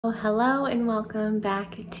Well, hello and welcome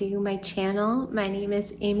back to my channel. My name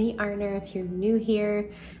is Amy Arner if you're new here,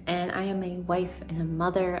 and I am a wife and a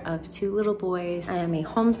mother of 2 little boys. I am a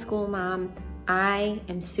homeschool mom. I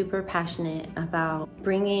am super passionate about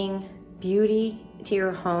bringing beauty to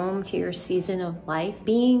your home, to your season of life,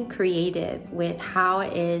 being creative with how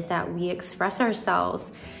it is that we express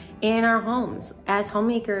ourselves in our homes. As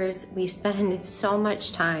homemakers, we spend so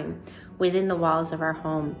much time within the walls of our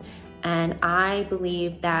home. And I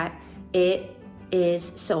believe that it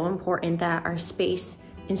is so important that our space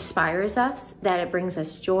inspires us, that it brings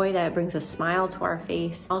us joy, that it brings a smile to our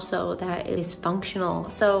face, also that it is functional.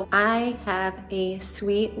 So I have a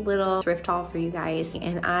sweet little thrift haul for you guys,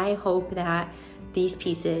 and I hope that these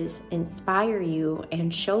pieces inspire you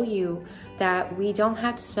and show you that we don't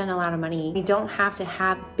have to spend a lot of money. We don't have to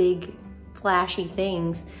have big flashy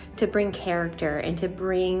things to bring character and to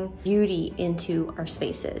bring beauty into our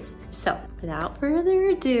spaces. So without further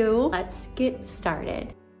ado, let's get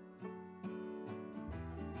started.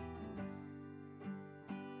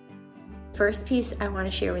 First piece I want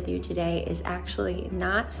to share with you today is actually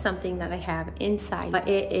not something that I have inside, but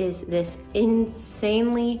it is this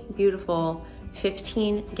insanely beautiful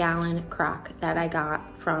 15-gallon crock that I got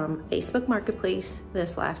from Facebook Marketplace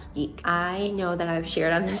this last week. I know that I've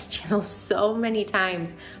shared on this channel so many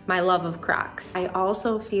times my love of crocks. I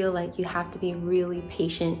also feel like you have to be really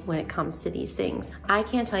patient when it comes to these things. I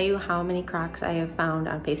can't tell you how many crocks I have found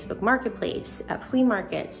on Facebook Marketplace, at flea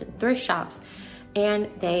markets, and thrift shops, and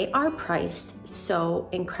they are priced so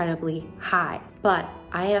incredibly high. But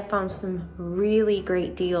I have found some really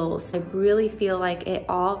great deals. I really feel like it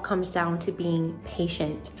all comes down to being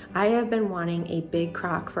patient. I have been wanting a big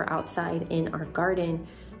crock for outside in our garden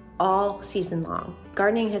all season long.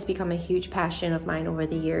 Gardening has become a huge passion of mine over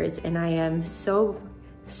the years, and I am so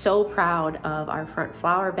proud of our front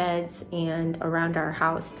flower beds and around our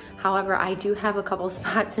house. However, I do have a couple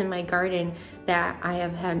spots in my garden that I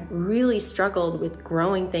have had really struggled with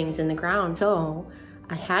growing things in the ground. So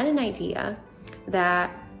I had an idea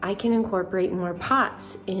that I can incorporate more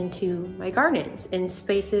pots into my gardens in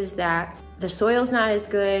spaces that the soil's not as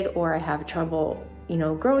good, or I have trouble,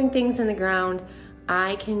 growing things in the ground.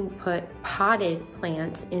 I can put potted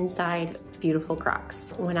plants inside beautiful crocks.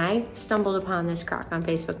 When I stumbled upon this crock on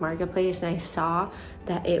Facebook Marketplace and I saw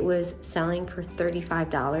that it was selling for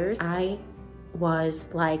 $35, I was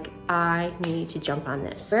like, I need to jump on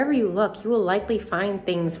this. Wherever you look, you will likely find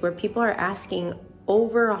things where people are asking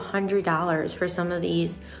over $100 for some of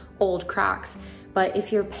these old crocks. But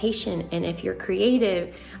if you're patient and if you're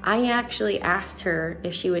creative, I actually asked her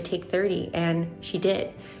if she would take 30, and she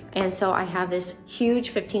did. And so I have this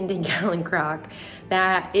huge 15-gallon crock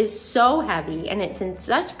that is so heavy and it's in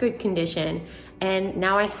such good condition. And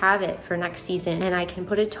now I have it for next season, and I can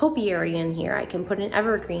put a topiary in here. I can put an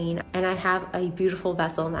evergreen, and I have a beautiful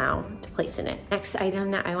vessel now to place in it. Next item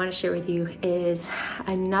that I want to share with you is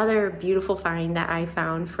another beautiful find that I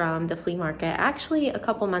found from the flea market actually a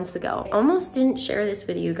couple months ago. I almost didn't share this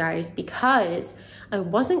with you guys because I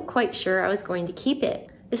wasn't quite sure I was going to keep it.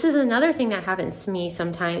 This is another thing that happens to me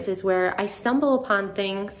sometimes, is where I stumble upon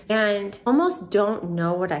things and almost don't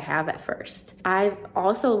know what I have at first. I've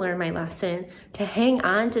also learned my lesson to hang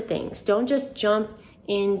on to things. Don't just jump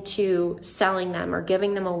into selling them or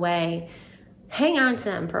giving them away. Hang on to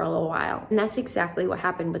them for a little while. And that's exactly what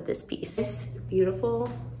happened with this piece. This beautiful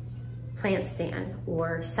plant stand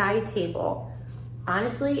or side table,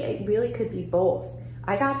 honestly, it really could be both.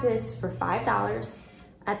 I got this for $5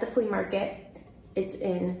 at the flea market. It's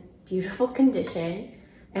in beautiful condition,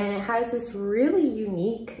 and it has this really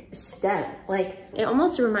unique stem. Like, it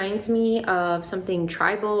almost reminds me of something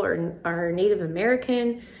tribal or Native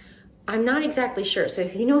American. I'm not exactly sure, so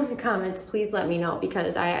if you know in the comments, please let me know,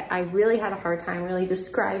 because I really had a hard time really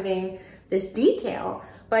describing this detail.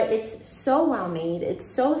 But it's so well made, it's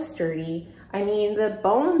so sturdy. I mean, the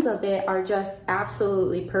bones of it are just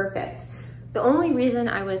absolutely perfect. The only reason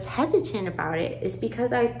I was hesitant about it is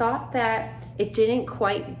because I thought that it didn't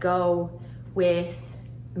quite go with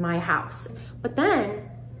my house. But then,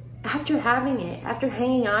 after having it, after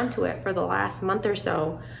hanging on to it for the last month or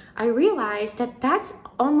so, I realized that that's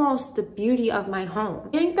almost the beauty of my home.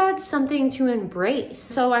 I think that's something to embrace.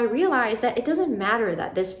 So I realized that it doesn't matter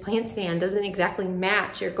that this plant stand doesn't exactly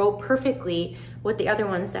match or go perfectly with the other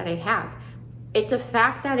ones that I have. It's a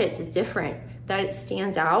fact that it's different, that it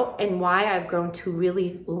stands out, and why I've grown to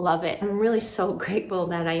really love it. I'm really so grateful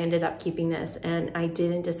that I ended up keeping this and I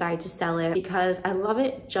didn't decide to sell it, because I love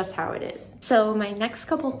it just how it is. So my next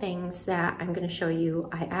couple things that I'm gonna show you,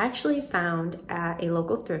 I actually found at a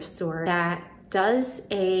local thrift store that does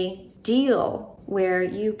a deal where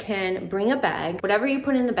you can bring a bag. Whatever you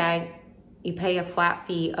put in the bag, you pay a flat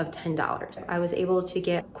fee of $10. I was able to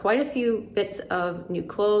get quite a few bits of new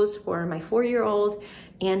clothes for my 4-year-old,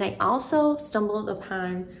 and I also stumbled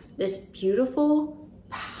upon this beautiful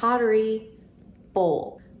pottery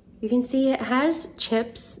bowl. You can see it has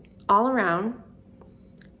chips all around,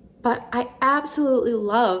 but I absolutely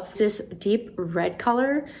love this deep red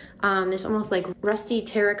color. It's almost like rusty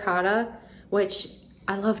terracotta, which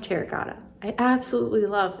I love terracotta. I absolutely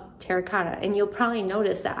love terracotta, and you'll probably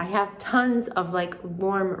notice that I have tons of like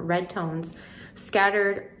warm red tones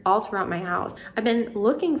scattered all throughout my house. I've been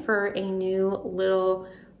looking for a new little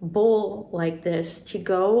bowl like this to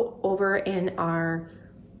go over in our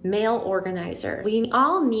mail organizer. We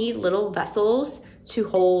all need little vessels to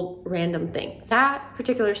hold random things. That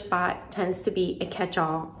particular spot tends to be a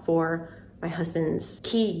catch-all for my husband's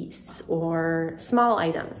keys or small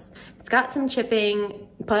items. It's got some chipping,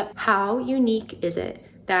 but how unique is it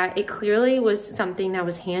that it clearly was something that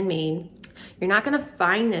was handmade? You're not gonna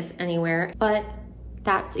find this anywhere, but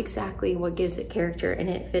that's exactly what gives it character, and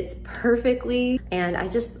it fits perfectly, and I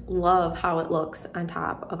just love how it looks on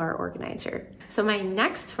top of our organizer. So my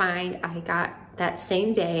next find I got that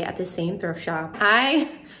same day at the same thrift shop. I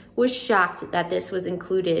was shocked that this was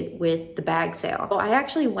included with the bag sale. So I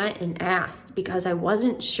actually went and asked because I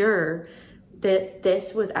wasn't sure that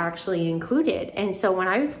this was actually included. And so when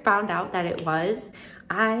I found out that it was,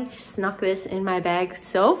 I snuck this in my bag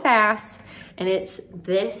so fast, and it's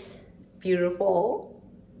this beautiful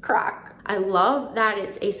crock. I love that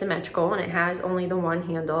it's asymmetrical and it has only the one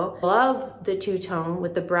handle. Love the two-tone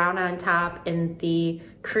with the brown on top and the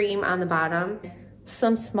cream on the bottom.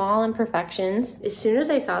 Some small imperfections. As soon as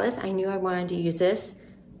I saw this, I knew I wanted to use this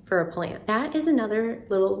for a plant. That is another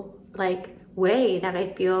little like way that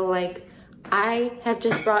I feel like I have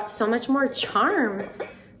just brought so much more charm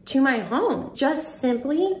to my home, just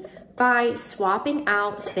simply by swapping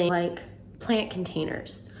out things like plant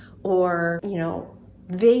containers or, you know,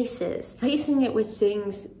 vases, placing it with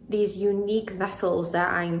things, these unique vessels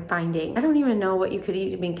that I'm finding. I don't even know what you could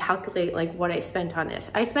even calculate like what I spent on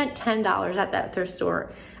this. I spent $10 at that thrift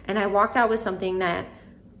store, and I walked out with something that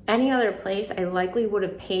any other place I likely would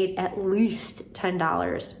have paid at least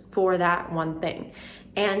 $10 for that one thing.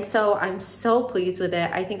 And so I'm so pleased with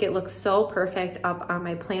it. I think it looks so perfect up on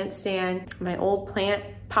my plant stand. My old plant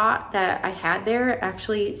pot that I had there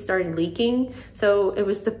actually started leaking. So it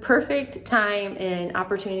was the perfect time and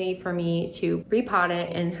opportunity for me to repot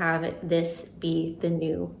it and have this be the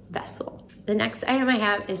new vessel. The next item I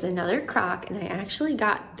have is another crock, and I actually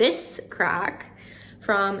got this crock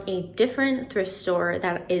from a different thrift store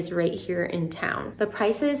that is right here in town. The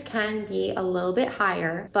prices can be a little bit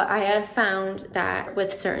higher, but I have found that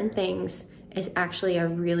with certain things, it's actually a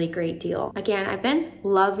really great deal. Again, I've been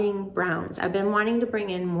loving browns. I've been wanting to bring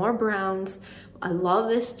in more browns. I love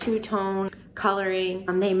this two-tone coloring.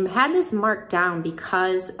 They had this marked down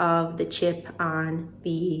because of the chip on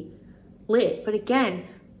the lid, but again,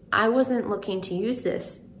 I wasn't looking to use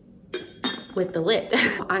this with the lid.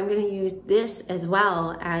 I'm gonna use this as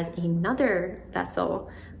well as another vessel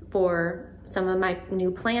for some of my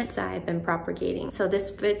new plants that I've been propagating. So this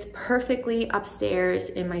fits perfectly upstairs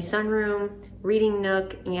in my sunroom, reading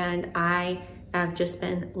nook, and I have just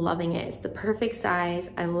been loving it. It's the perfect size.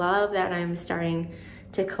 I love that I'm starting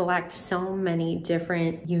to collect so many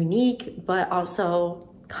different unique, but also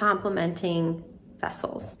complementing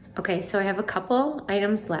vessels. Okay, so I have a couple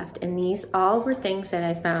items left, and these all were things that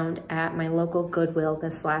I found at my local Goodwill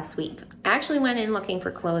this last week. I actually went in looking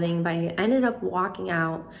for clothing, but I ended up walking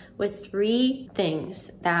out with 3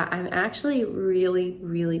 things that I'm actually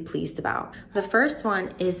really pleased about. The first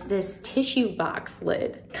one is this tissue box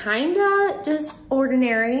lid. Kinda just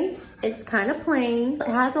ordinary. It's kind of plain. It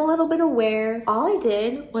has a little bit of wear. All I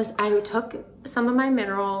did was I took some of my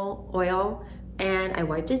mineral oil and I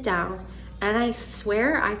wiped it down, and I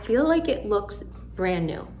swear, I feel like it looks brand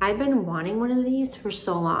new. I've been wanting one of these for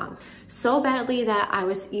so long, so badly that I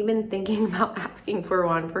was even thinking about asking for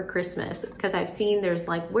one for Christmas, because I've seen there's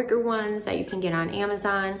like wicker ones that you can get on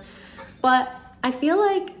Amazon. But I feel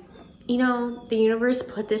like, you know, the universe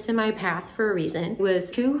put this in my path for a reason. It was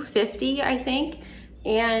 $2.50, I think,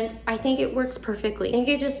 and I think it works perfectly. I think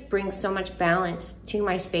it just brings so much balance to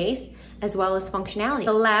my space as well as functionality.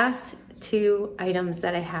 The last 2 items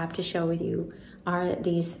that I have to show with you are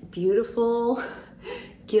these beautiful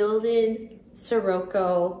gilded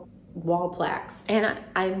Sirocco wall plaques. And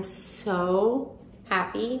I'm so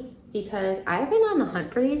happy because I've been on the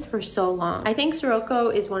hunt for these for so long. I think Sirocco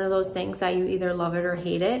is one of those things that you either love it or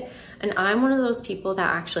hate it. And I'm one of those people that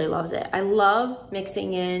actually loves it. I love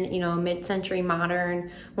mixing in, you know, mid-century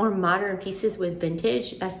modern, more modern pieces with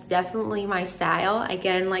vintage. That's definitely my style.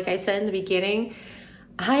 Again, like I said in the beginning,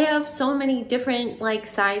 I have so many different like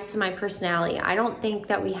sides to my personality. I don't think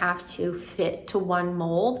that we have to fit to one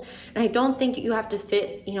mold. And I don't think you have to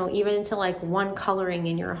fit, you know, even to like one coloring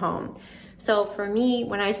in your home. So for me,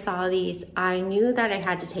 when I saw these, I knew that I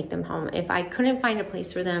had to take them home. If I couldn't find a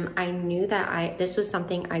place for them, I knew that this was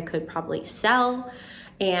something I could probably sell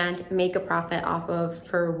and make a profit off of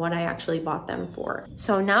for what I actually bought them for.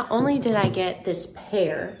 So not only did I get this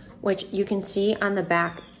pair, which you can see on the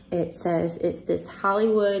back, it says it's this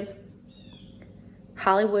Hollywood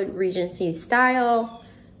Regency style,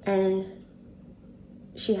 and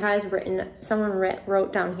she has written, someone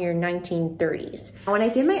wrote down here 1930s. When I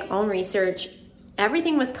did my own research,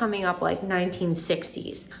 everything was coming up like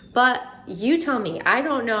 1960s, but you tell me, I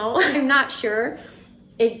don't know, I'm not sure.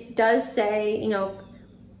 It does say, you know,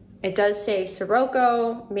 it does say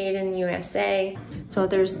Sirocco, made in the USA. So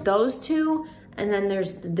there's those two, and then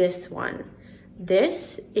there's this one.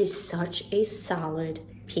 This is such a solid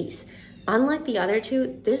piece. Unlike the other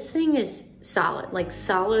two, this thing is solid, like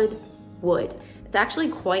solid wood. It's actually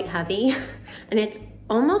quite heavy, and it's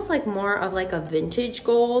almost like more of like a vintage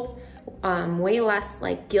gold, way less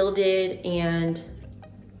like gilded, and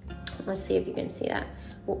let's see if you can see that.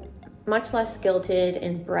 Much less gilded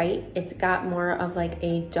and bright. It's got more of like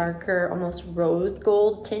a darker, almost rose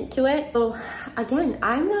gold tint to it. So again,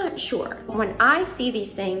 I'm not sure. When I see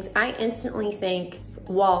these things, I instantly think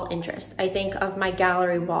wall interest. I think of my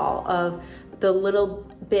gallery wall, of the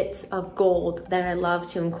little bits of gold that I love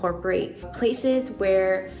to incorporate. Places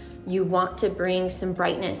where you want to bring some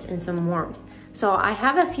brightness and some warmth. So I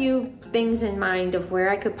have a few things in mind of where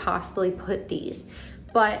I could possibly put these,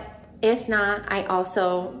 but if not, I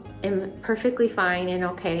also am perfectly fine and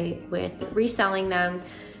okay with reselling them,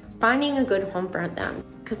 finding a good home for them.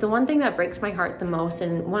 Because the one thing that breaks my heart the most,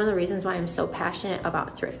 and one of the reasons why I'm so passionate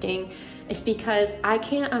about thrifting, is because I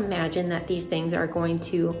can't imagine that these things are going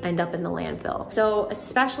to end up in the landfill. So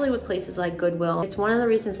especially with places like Goodwill, it's one of the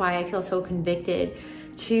reasons why I feel so convicted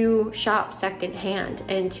to shop secondhand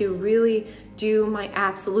and to really do my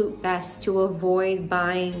absolute best to avoid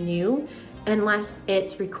buying new unless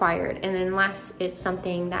it's required and unless it's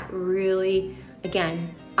something that really,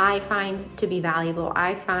 again, I find to be valuable,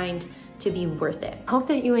 I find to be worth it. I hope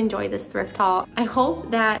that you enjoy this thrift haul. I hope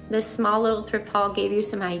that this small little thrift haul gave you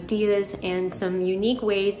some ideas and some unique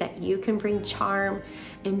ways that you can bring charm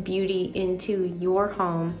and beauty into your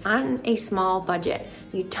home on a small budget.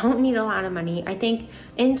 You don't need a lot of money. I think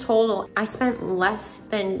in total, I spent less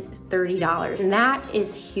than $30, and that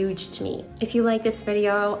is huge to me. If you like this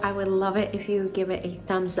video, I would love it if you give it a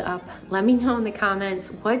thumbs up. Let me know in the comments,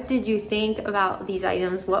 what did you think about these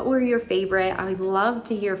items? What were your favorite? I would love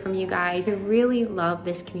to hear from you guys. I really love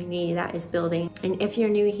this community that is building. And if you're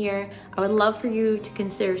new here, I would love for you to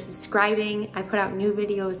consider subscribing. I put out new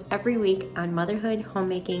videos every week on motherhood,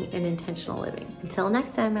 homemaking, and intentional living. Until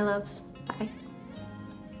next time, my loves, bye.